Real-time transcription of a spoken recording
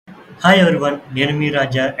Hi everyone, నేను మీ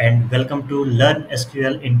రాజా and welcome to learn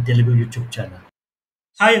SQL in Telugu YouTube channel.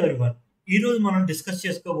 Hi everyone, ఈరోజు మనం discuss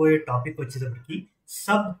చేసుకోబోయే topic వచ్చేటప్పటికి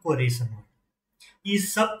సబ్ క్వరీస్ అన్నమాట. ఈ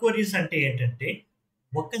సబ్ క్వరీస్ అంటే ఏంటంటే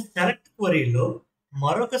ఒక సెలెక్ట్ క్వరీలో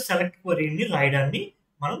మరొక సెలెక్ట్ క్వరీని రాయడాన్ని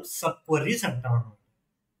మనం సబ్ క్వరీస్ అంటాం అన్నమాట.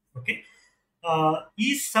 ఓకే,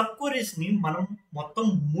 ఈ సబ్ క్వరీస్ని మనం మొత్తం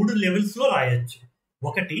 3 లెవెల్స్లో రాయొచ్చు.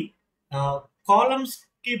 ఒకటి కాలమ్స్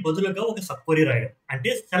కి బదులుగా ఒక సబ్ క్వరీ రాయడం అంటే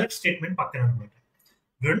సెలెక్ట్ స్టేట్మెంట్ పక్కన అనమాట.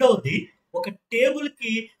 రెండవది ఒక టేబుల్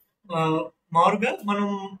కి మారుగా మనం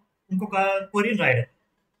ఇంకొక క్వరీని రాయడం.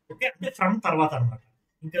 ఓకే, అంటే ఫ్రమ్ తర్వాత అనమాట.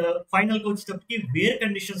 ఇంకా ఫైనల్ గా వచ్చేటప్పటికి వేర్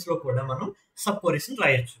కండిషన్స్ లో కూడా మనం సబ్ క్వరీస్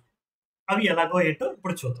రాయొచ్చు. అవి ఎలాగో ఏంటో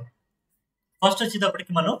ఇప్పుడు చూద్దాం. ఫస్ట్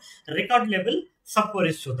వచ్చేటప్పటికి మనం రికార్డ్ లెవెల్ సబ్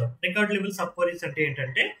క్వరీస్ చూద్దాం. రికార్డ్ లెవెల్ సబ్ క్వరీస్ అంటే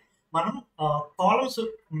ఏంటంటే మనం కాలమ్స్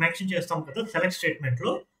మెన్షన్ చేస్తాం కదా సెలెక్ట్ స్టేట్మెంట్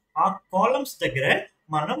లో, ఆ కాలమ్స్ దగ్గర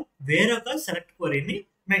మనం వేరొక సెలెక్ట్ క్వరీని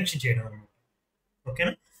మెన్షన్ చేయడం అనమాట.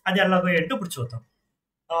 ఓకేనా, అది ఎలాగో ఏంటో ఇప్పుడు చూద్దాం.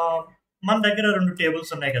 మన దగ్గర 2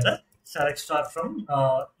 టేబుల్స్ ఉన్నాయి కదా, సెలెక్ట్ స్టార్ ఫ్రమ్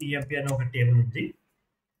ఈఎంపీ అనే ఒక టేబుల్ ఉంది.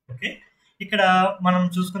 ఓకే, ఇక్కడ మనం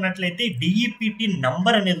చూసుకున్నట్లయితే డిఈపిటి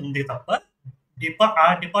నంబర్ అనేది ఉంది తప్ప ఆ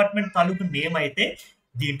డిపార్ట్మెంట్ తాలూకు నేమ్ అయితే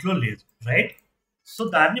దీంట్లో లేదు, రైట్? సో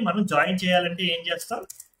దాన్ని మనం జాయిన్ చేయాలంటే ఏం చేస్తాం,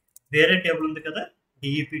 వేరే టేబుల్ ఉంది కదా,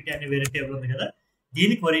 డిఈపిటి అనే వేరే టేబుల్ ఉంది కదా,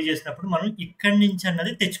 దీన్ని క్వరీ చేసినప్పుడు మనం ఇక్కడి నుంచి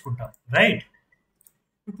అన్నది తెచ్చుకుంటాం, రైట్?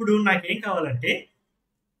 ఇప్పుడు నాకేం కావాలంటే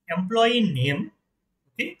employee name,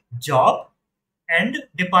 okay, job and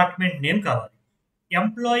department name కావాలి.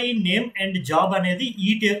 ఎంప్లాయీ నేమ్ అండ్ జాబ్ అనేది ఈ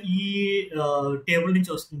టేబుల్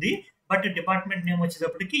నుంచి వస్తుంది, బట్ డిపార్ట్మెంట్ నేమ్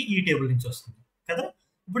వచ్చేటప్పటికి ఈ టేబుల్ నుంచి వస్తుంది కదా.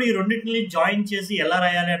 ఇప్పుడు ఈ రెండింటిని జాయిన్ చేసి ఎలా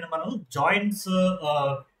రాయాలి అని మనం జాయిన్స్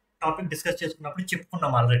టాపిక్ డిస్కస్ చేసుకున్నప్పుడు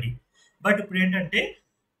చెప్పుకున్నాం ఆల్రెడీ. బట్ ఇప్పుడు ఏంటంటే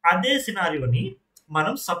అదే సినారియోని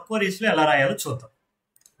మనం సబ్ క్వరీస్ లో ఎలా రాయాలో చూద్దాం.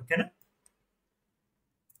 ఓకేనా,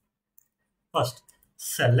 ఫస్ట్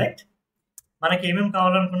సెలెక్ట్, మనకి ఏమేమి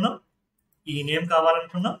కావాలనుకున్నాం, ఈ నేమ్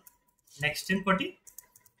కావాలనుకున్నాం, నెక్స్ట్ ఇంకోటి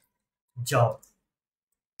జాబ్,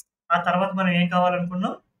 ఆ తర్వాత మనం ఏం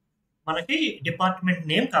కావాలనుకున్నాం, మనకి డిపార్ట్మెంట్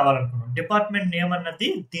నేమ్ కావాలనుకున్నాం. డిపార్ట్మెంట్ నేమ్ అన్నది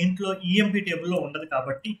దీంట్లో ఈఎంపీ టేబుల్లో ఉండదు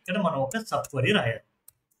కాబట్టి ఇక్కడ మనం ఒక సబ్ క్వరీ రాయాలి.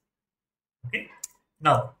 ఓకే,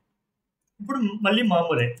 నా ఇప్పుడు మళ్ళీ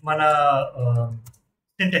మామూలే మన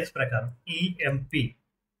సింటాక్స్ ప్రకారం ఈఎంపీ,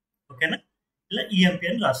 ఓకేనా, ఇలా ఈఎంపీ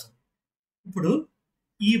అని రాస్తాం. ఇప్పుడు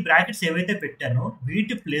ఈ బ్రాకెట్స్ ఏవైతే పెట్టానో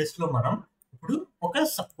వీటి ప్లేస్లో మనం ఇప్పుడు ఒక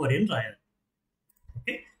సబ్ క్వరీని రాయాలి.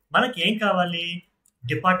 ఓకే, మనకి ఏం కావాలి,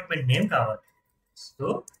 డిపార్ట్మెంట్ నేమ్ కావాలి. సో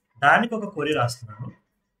దానికి ఒక క్వరీ రాస్తున్నాను.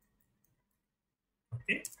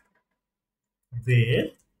 ఓకే, వేర్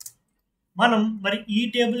మనం మరి ఈ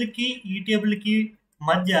టేబుల్కి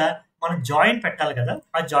మధ్య మనం జాయిన్ పెట్టాలి కదా,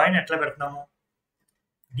 ఆ జాయిన్ ఎట్లా పెడుతున్నాము,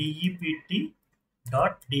 డిఈపిటి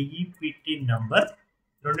డాట్ డిఈపిటి నంబర్,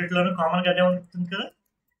 రెండిట్లోనూ కామన్గా అదే ఉంటుంది కదా.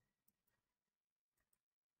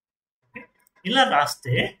 ఇలా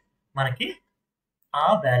రాస్తే మనకి ఆ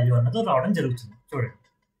వాల్యూ అన్నది రావడం జరుగుతుంది. చూడండి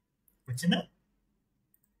వచ్చిందా,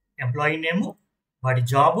 ఎంప్లాయీ నేము, వాడి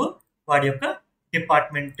జాబు, వాడి యొక్క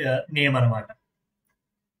డిపార్ట్మెంట్ నేమ్ అనమాట.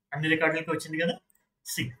 అన్ని రికార్డులకి వచ్చింది కదా.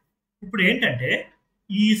 సి ఇప్పుడు ఏంటంటే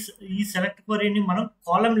ఈ సెలెక్ట్ క్వరీని మనం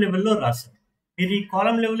కాలం లెవెల్లో రాసాం. మీరు ఈ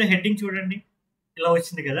కాలం లెవెల్లో హెడ్డింగ్ చూడండి, ఇలా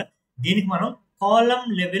వచ్చింది కదా. దీనికి మనం కాలం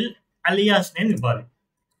లెవెల్ అలియాస్ నేమ్ ఇవ్వాలి.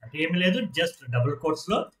 అంటే ఏమి లేదు, జస్ట్ డబుల్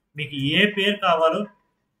కోట్స్లో మీకు ఏ పేరు కావాలో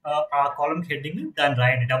ఆ కాలం హెడ్డింగ్ దాన్ని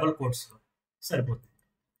రాయండి, డబుల్ కోట్స్లో సరిపోతుంది.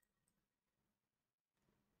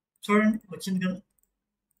 చూడండి వచ్చింది కదా.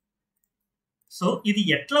 సో ఇది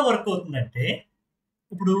ఎట్లా వర్క్ అవుతుందంటే,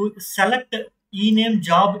 ఇప్పుడు సెలెక్ట్ ఈ నేమ్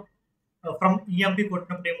జాబ్ ఫ్రమ్ ఈఎంపీ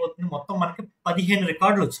కొట్టినప్పుడు ఏమవుతుంది, మొత్తం మనకి 15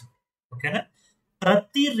 రికార్డులు వచ్చింది. ఓకేనా,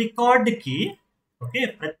 ప్రతి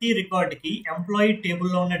రికార్డుకి ఎంప్లాయీ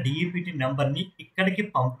టేబుల్లో ఉన్న డిఈపిటి నెంబర్ని ఇక్కడికి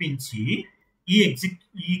పంపించి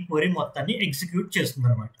ఈ క్వరీ మొత్తాన్ని ఎగ్జిక్యూట్ చేస్తుంది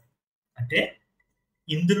అనమాట. అంటే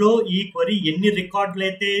ఇందులో ఈ క్వరీ ఎన్ని రికార్డులు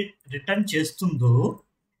అయితే రిటర్న్ చేస్తుందో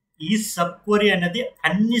ఈ సబ్ క్వరీ అనేది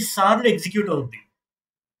అన్ని సార్లు ఎగ్జిక్యూట్ అవుతుంది.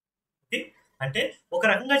 ఓకే, అంటే ఒక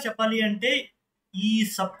రకంగా చెప్పాలి అంటే ఈ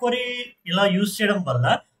సబ్ క్వరీ ఇలా యూజ్ చేయడం వల్ల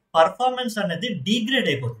పర్ఫార్మెన్స్ అనేది డిగ్రేడ్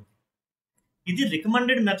అయిపోతుంది. ఇది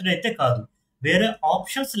రికమెండెడ్ మెథడ్ అయితే కాదు, వేరే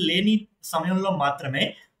ఆప్షన్స్ లేని సమయంలో మాత్రమే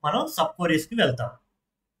మనం సబ్ క్వరీస్కి వెళ్తాం.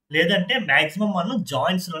 లేదంటే మ్యాక్సిమం మనం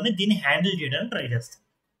జాయిన్స్లోనే దీన్ని హ్యాండిల్ చేయడానికి ట్రై చేస్తాం.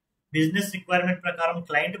 బిజినెస్ రిక్వైర్మెంట్ ప్రకారం,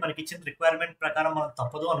 క్లయింట్ మనకి ఇచ్చిన రిక్వైర్మెంట్ ప్రకారం మనం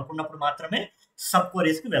తప్పదు అనుకున్నప్పుడు మాత్రమే సబ్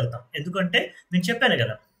క్వరీస్కి వెళ్తాం. ఎందుకంటే నేను చెప్పాను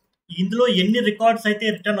కదా, ఇందులో ఎన్ని రికార్డ్స్ అయితే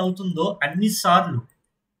రిటర్న్ అవుతుందో అన్ని సార్లు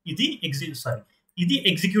ఇది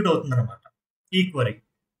ఎగ్జిక్యూట్ అవుతుంది అనమాట ఈ క్వరీ.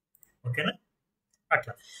 ఓకేనా,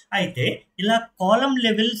 అట్లా. అయితే ఇలా కాలం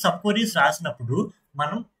లెవెల్ సబ్ క్వరీస్ రాసినప్పుడు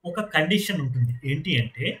మనం ఒక కండిషన్ ఉంటుంది. ఏంటి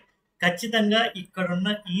అంటే ఖచ్చితంగా ఇక్కడున్న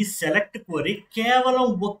ఈ సెలెక్ట్ క్వరీ కేవలం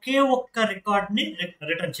ఒకే ఒక్క రికార్డ్ని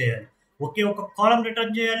రిటర్న్ చేయాలి. ఒకే ఒక్క కాలం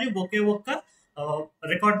రిటర్న్ చేయాలి, ఒకే ఒక్క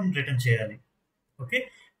రికార్డ్ని రిటర్న్ చేయాలి. ఓకే,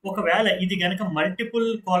 ఒకవేళ ఇది కనుక మల్టిపుల్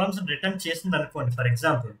కాలమ్స్ రిటర్న్ చేసింది అనుకోండి, ఫర్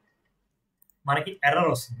ఎగ్జాంపుల్ మనకి ఎర్రర్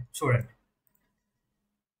వస్తుంది చూడండి,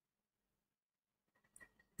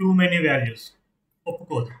 టూ మెనీ వాల్యూస్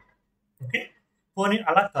ఒప్పుకోదు. ఓకే, పోనీ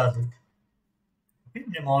అలా కాదు. ఓకే,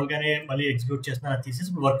 నేను మామూలుగానే మళ్ళీ ఎగ్జిక్యూట్ చేస్తున్నాను, అది తీసేసి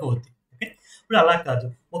ఇప్పుడు వర్క్ అవుతుంది. ఓకే, ఇప్పుడు అలా కాదు,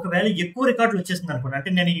 ఒకవేళ ఎక్కువ రికార్డులు వచ్చేసింది అనుకోండి, అంటే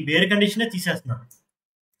నేను ఈ వేరే కండిషనే తీసేస్తున్నాను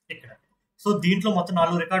ఇక్కడ. సో దీంట్లో మొత్తం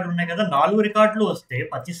 4 రికార్డులు ఉన్నాయి కదా, 4 రికార్డులు వస్తే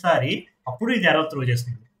ప్రతిసారి అప్పుడు ఇది ఎర్రర్ త్రో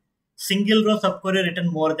చేస్తుంది. సింగిల్ రో sub query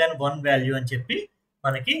return more than 1 value అని చెప్పి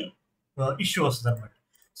మనకి ఇష్యూ వస్తుంది అనమాట.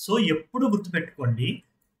 సో ఎప్పుడు గుర్తుపెట్టుకోండి,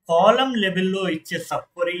 కాలం లెవెల్లో ఇచ్చే సబ్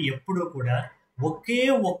క్వరీ ఎప్పుడు కూడా ఒకే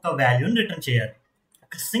ఒక్క వాల్యూని రిటర్న్ చేయాలి,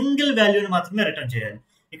 ఒక సింగిల్ వాల్యూని మాత్రమే రిటర్న్ చేయాలి.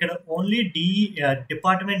 ఇక్కడ ఓన్లీ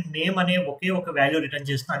డిపార్ట్మెంట్ నేమ్ అనే ఒకే ఒక వాల్యూ రిటర్న్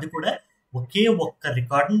చేస్తుంది, అది కూడా ఒకే ఒక్క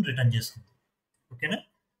రికార్డుని రిటర్న్ చేస్తుంది. ఓకేనా,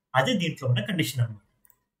 అదే దీంట్లో ఉన్న కండిషన్ అనమాట.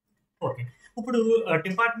 ఓకే, ఇప్పుడు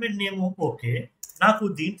డిపార్ట్మెంట్ నేమ్ ఓకే, నాకు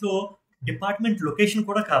దీంట్లో డిపార్ట్మెంట్ లొకేషన్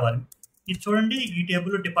కూడా కావాలి. ఇది చూడండి, ఈ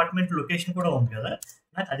టేబుల్లో డిపార్ట్మెంట్ లొకేషన్ కూడా ఉంది కదా,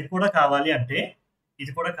 నాకు అది కూడా కావాలి అంటే,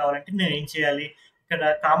 ఇది కూడా కావాలంటే నేను ఏం చేయాలి, ఇక్కడ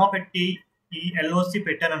కామా పెట్టి ఈ ఎల్ఓసి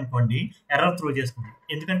పెట్టాను అనుకోండి, ఎర్రర్ త్రో చేస్తుంది.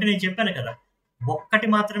 ఎందుకంటే నేను చెప్పాను కదా ఒక్కటి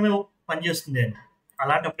మాత్రమే పనిచేస్తుంది అని.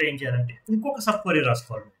 అలాంటప్పుడు ఏం చేయాలంటే ఇంకొక సబ్ క్వరీ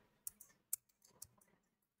రాసుకోవాలి.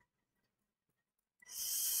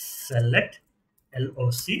 select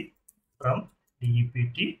LOC from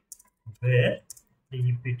DEPT where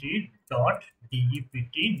DEPT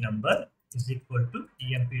number is equal to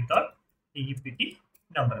emp.DEPT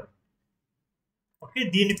number. Okay,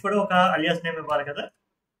 దీనికి కూడా ఒక అలియాస్ నేమ్ ఇవ్వాలి కదా,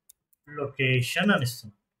 లొకేషన్ అని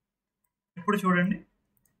ఇస్తుంది. ఇప్పుడు చూడండి,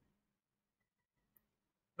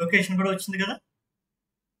 లొకేషన్ కూడా వచ్చింది కదా.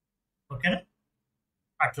 ఓకేనా,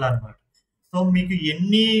 అట్లా అనమాట. సో మీకు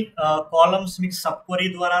ఎన్ని కాలమ్స్ మీకు సబ్ క్వరీ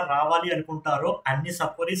ద్వారా రావాలి అనుకుంటారో అన్ని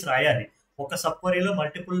సబ్ క్వరీస్ రాయాలి. ఒక సబ్ క్వరీలో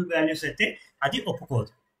మల్టిపుల్ వాల్యూస్ అయితే అది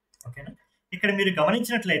ఒప్పుకోదు. ఓకేనా, ఇక్కడ మీరు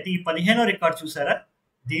గమనించినట్లయితే ఈ 15వ రికార్డ్ చూసారా,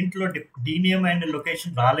 దీంట్లో డీనేమ్ అండ్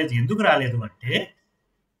లొకేషన్ రాలేదు. ఎందుకు రాలేదు అంటే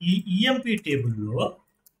ఈ ఈఎంపీ టేబుల్లో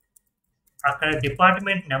అక్కడ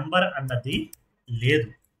డిపార్ట్మెంట్ నెంబర్ అన్నది లేదు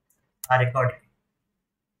ఆ రికార్డ్కి.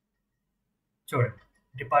 చూడండి,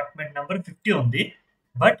 డిపార్ట్మెంట్ నెంబర్ 50 ఉంది,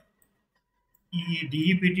 బట్ ఈ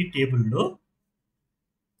డిఈపిటి టేబుల్లో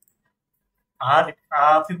ఆ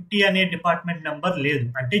 50 అనే డిపార్ట్మెంట్ నెంబర్ లేదు,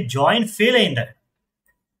 అంటే జాయిన్ ఫెయిల్ అయింది అక్కడ.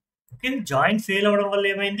 ఓకే, జాయిన్ ఫెయిల్ అవ్వడం వల్ల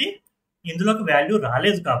ఏమైంది, ఇందులోకి వాల్యూ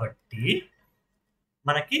రాలేదు కాబట్టి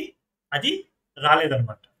మనకి అది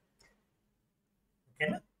రాలేదన్నమాట.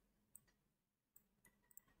 ఓకేనా,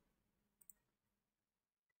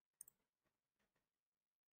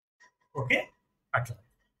 ఓకే, అట్లా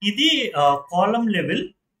ఇది కాలమ్ లెవెల్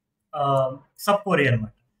సబ్ క్వరీ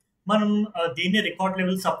అనమాట. మనం దీన్ని రికార్డ్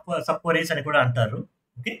లెవెల్ సబ్ క్వరీస్ అని కూడా అంటారు.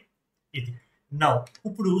 ఓకే, ఇది నౌ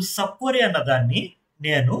ఇప్పుడు సబ్ క్వరీ అన్న దాన్ని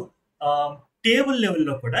నేను టేబుల్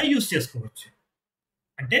లెవెల్లో కూడా యూజ్ చేసుకోవచ్చు,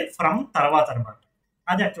 అంటే ఫ్రమ్ తర్వాత అనమాట.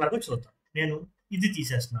 అది అట్లాగో చూద్దాం. నేను ఇది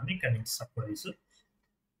తీసేస్తున్నాను ఇక్కడ నుంచి సబ్ క్వరీస్.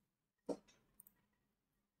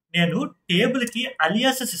 నేను టేబుల్కి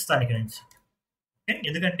అలియాసెస్ ఇస్తాను ఇక్కడ నుంచి. ఓకే,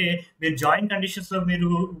 ఎందుకంటే మీరు జాయిన్ కండిషన్స్లో మీరు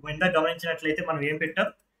విండా గమనించినట్లయితే మనం ఏం పెట్టాం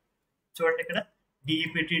చూడండి, ఇక్కడ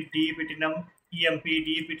డిఈపిటి నమ్ ఈఎంపీ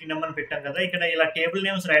డిఈపిటి నమ్ అని పెట్టాం కదా. ఇక్కడ ఇలా టేబుల్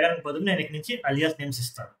నేమ్స్ రాయడానికి బదులు నేను ఇక్కడ నుంచి అలియాస్ నేమ్స్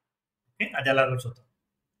ఇస్తాను. ఓకే, అది ఎలాగో చూద్దాం.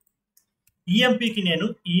 ఈఎంపీకి నేను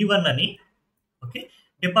E1 అని, ఓకే,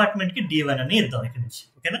 డిపార్ట్మెంట్కి D1 అని ఇద్దాం ఇక్కడ నుంచి.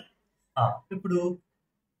 ఓకేనా, ఇప్పుడు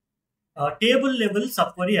టేబుల్ లెవెల్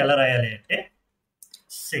సబ్ క్వరీ ఎలా రాయాలి అంటే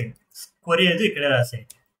సేమ్ క్వరీ అది ఇక్కడ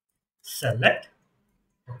రాసేయండి. సెలెక్ట్,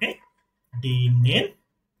 ఓకే, DName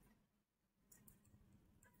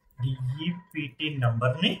డిఈపిటి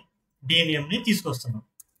నంబర్ని DNameని తీసుకొస్తున్నాం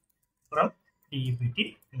ఫ్రమ్ డిఈపిటి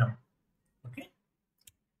నంబర్. ఓకే,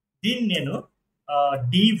 దీన్ని నేను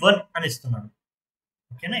D1 అని ఇస్తున్నాను.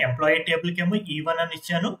 ఓకేనా, ఎంప్లాయీ టేబుల్కి ఏమో E1 అని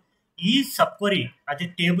ఇచ్చాను. ఈ సబ్ క్వరీ అది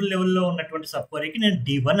టేబుల్ లెవెల్లో ఉన్నటువంటి సబ్ క్వరీకి నేను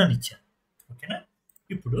D1 అని ఇచ్చాను. ఓకేనా,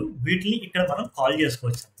 ఇప్పుడు వీటిని ఇక్కడ మనం కాల్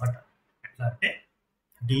చేసుకోవచ్చు అనమాట. ఎట్లా అంటే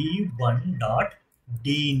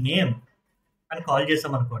D1.DName అని కాల్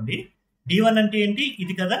చేసాం అనుకోండి. D1 అంటే ఏంటి,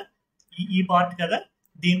 ఇది కదా, ఈ పార్ట్ కదా,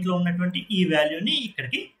 దీంట్లో ఉన్నటువంటి ఈ వాల్యూని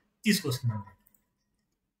ఇక్కడికి తీసుకొస్తున్నాం.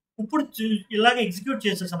 ఇప్పుడు ఇలాగ ఎగ్జిక్యూట్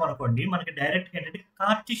చేసేసాం అనుకోండి, మనకి డైరెక్ట్గా ఏంటంటే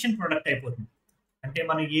కార్టిషియన్ ప్రొడక్ట్ అయిపోతుంది. అంటే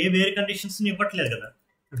మనం ఏ వేరే కండిషన్స్ని ఇవ్వట్లేదు కదా,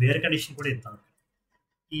 వేరే కండిషన్ కూడా ఇద్దాం.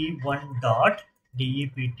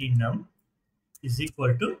 E1.DEPT_num is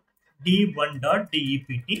equal to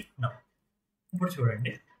D1.DEPT_num. ఇప్పుడు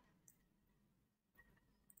చూడండి,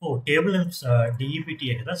 టేబుల్ నేమ్స్ డిఈపిటీ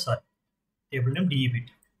కదా, సారీ టేబుల్ నేమ్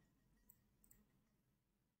డిఈపిటి.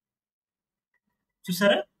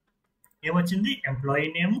 చూసారా ఏమొచ్చింది? Employee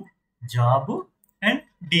name, job and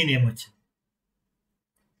D name వచ్చింది.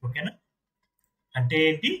 ఓకేనా? అంటే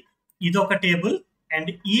ఏంటి? ఇది ఒక టేబుల్ అండ్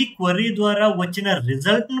ఈ క్వరీ ద్వారా వచ్చిన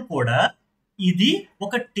రిజల్ట్ ను కూడా ఇది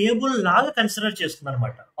ఒక టేబుల్ లాగా కన్సిడర్ చేస్తుంది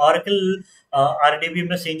అనమాట. ఆరకిల్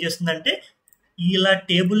ఆర్డిబిఎంఎస్ ఏం చేస్తుందంటే ఇలా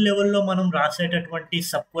టేబుల్ లెవెల్లో మనం రాసేటటువంటి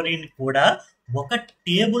సబ్ క్వరీని కూడా ఒక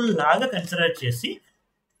టేబుల్ లాగా కన్సిడర్ చేసి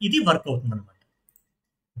ఇది వర్క్ అవుతుంది అనమాట.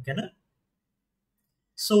 ఓకేనా?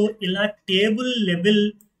 సో ఇలా టేబుల్ లెవెల్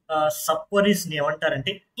సబ్ క్వరీస్ ని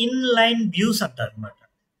ఏమంటారంటే ఇన్ లైన్ వ్యూస్ అంటారు అనమాట.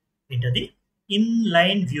 ఏంటది? In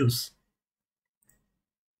line views.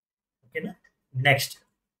 ఓకేనా? నెక్స్ట్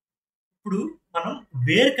ఇప్పుడు మనం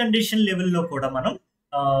వేర్ కండిషన్ లెవెల్లో కూడా మనం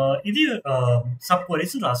ఇది సబ్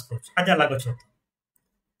క్వరీస్ రాసుకోవచ్చు. అది ఎలాగో చూద్దాం.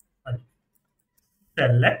 అది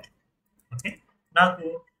సెలెక్ట్. ఓకే, నాకు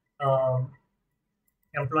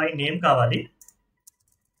ఎంప్లాయీ నేమ్ కావాలి,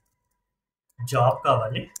 జాబ్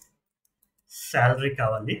కావాలి, శాలరీ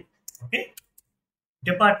కావాలి. ఓకే,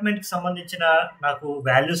 డిపార్ట్మెంట్కి సంబంధించిన నాకు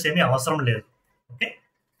వాల్యూస్ ఏమీ అవసరం లేదు. ఓకే,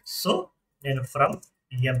 సో నేను ఫ్రమ్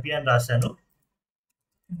ఈఎంపీ అని రాశాను.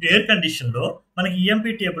 వేర్ కండిషన్లో మనకి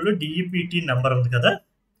ఈఎంపీ టేబుల్లో డిఈపిటి నెంబర్ ఉంది కదా.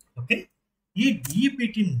 ఓకే, ఈ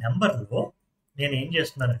డిఈపిటి నెంబర్లో నేను ఏం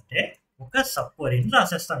చేస్తున్నానంటే ఒక సబ్ క్వరీని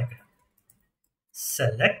రాసేస్తాను. ఇక్కడ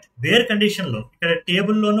సెలెక్ట్ వేర్ కండిషన్లో, ఇక్కడ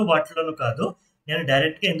టేబుల్లోను వాటిలోను కాదు, నేను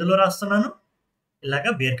డైరెక్ట్గా ఎందులో రాస్తున్నాను,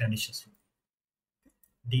 ఇలాగా వేర్ కండిషన్స్.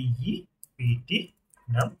 డిఈపిటి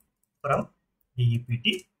నమ్ from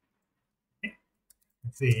DEPT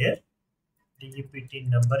wear DEPT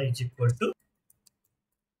number is equal to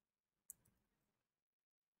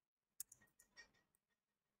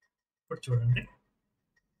ఇప్పుడు చూడండి.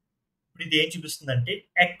 ఇప్పుడు ఇది ఏం చూపిస్తుందంటే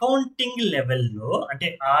అకౌంటింగ్ లెవెల్లో అంటే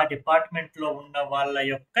ఆ డిపార్ట్మెంట్లో ఉన్న వాళ్ళ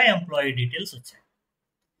యొక్క ఎంప్లాయీ డీటెయిల్స్ వచ్చాయి.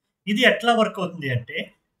 ఇది ఎట్లా వర్క్ అవుతుంది అంటే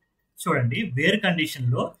చూడండి, వేర్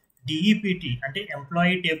కండిషన్లో డిఈపిటి అంటే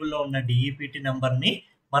ఎంప్లాయీ టేబుల్లో ఉన్న డిఈపిటి నెంబర్ని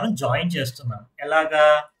మనం జాయిన్ చేస్తున్నాం. ఎలాగా?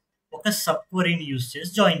 ఒక సబ్ క్వరీని యూజ్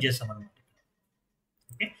చేసి జాయిన్ చేసాం అనమాట.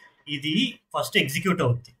 ఓకే, ఇది ఫస్ట్ ఎగ్జిక్యూట్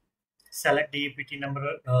అవుతుంది. Select DEPT number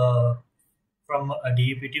from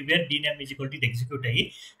DEPT wear D name is equal to ఇది ఎగ్జిక్యూట్ అయ్యి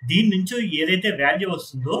దీని నుంచి ఏదైతే వాల్యూ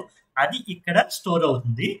వస్తుందో అది ఇక్కడ స్టోర్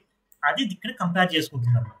అవుతుంది. అది ఇక్కడ కంపేర్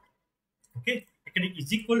చేసుకుంటుంది అన్నమాట. ఓకే, ఇక్కడ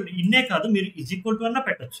ఈజ్ ఈక్వల్ ఇన్నే కాదు, మీరు ఈజ్ ఈక్వల్ టు అన్నా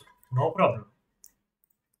పెట్టచ్చు, నో ప్రాబ్లం.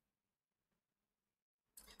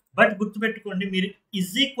 బట్ గుర్తుపెట్టుకోండి, మీరు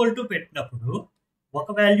ఈజ్ ఈక్వల్ టు పెట్టినప్పుడు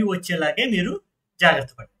ఒక వాల్యూ వచ్చేలాగే మీరు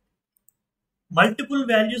జాగ్రత్త పడండి. మల్టిపుల్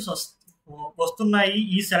వాల్యూస్ వస్తున్నాయి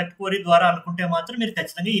ఈ సెలెక్ట్ క్వరీ ద్వారా అనుకుంటే మాత్రం మీరు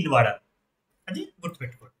ఖచ్చితంగా ఇన్ని వాడాలి. అది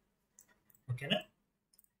గుర్తుపెట్టుకోండి. ఓకేనా?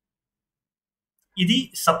 ఇది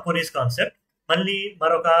సబ్ క్వరీస్ కాన్సెప్ట్. మళ్ళీ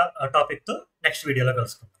మరొక టాపిక్తో నెక్స్ట్ వీడియోలో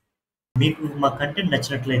కలుసుకుందాం. మీకు మా కంటెంట్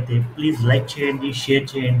నచ్చినట్లయితే ప్లీజ్ లైక్ చేయండి, షేర్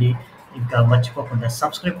చేయండి, ఇంకా మర్చిపోకుండా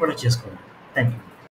సబ్స్క్రైబ్ కూడా చేసుకోండి. Thank you.